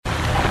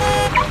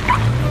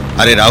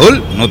আরে রাহুল,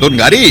 নতুন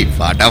গাড়ি,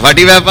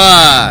 ফাটাফাটি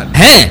ব্যাপার।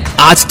 হ্যাঁ,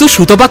 আজ তো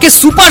সুতপাকে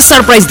সুপার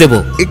সারপ্রাইজ দেব।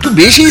 একটু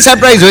বেশি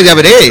সারপ্রাইজ হয়ে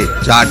যাবে রে,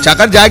 4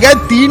 চাকার জায়গায়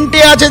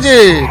 3টে আছে যে।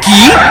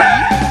 কি?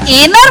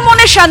 এনার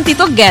মনের শান্তি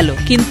তো গেল,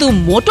 কিন্তু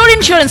মোটর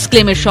ইন্স্যুরেন্স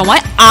ক্লেমের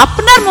সময়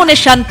আপনার মনের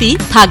শান্তি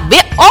থাকবে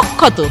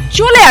অক্ষত।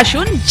 চলে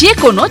আসুন যে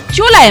কোনো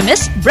চোলা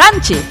এমএস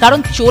ব্রাঞ্চে, কারণ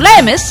চোলা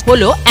এমএস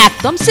হলো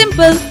একদম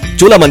simple.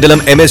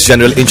 Cholamandalam MS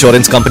General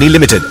Insurance Company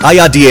Limited,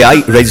 IRDAI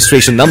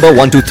registration number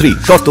 123,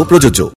 শর্ত প্রযোজ্য।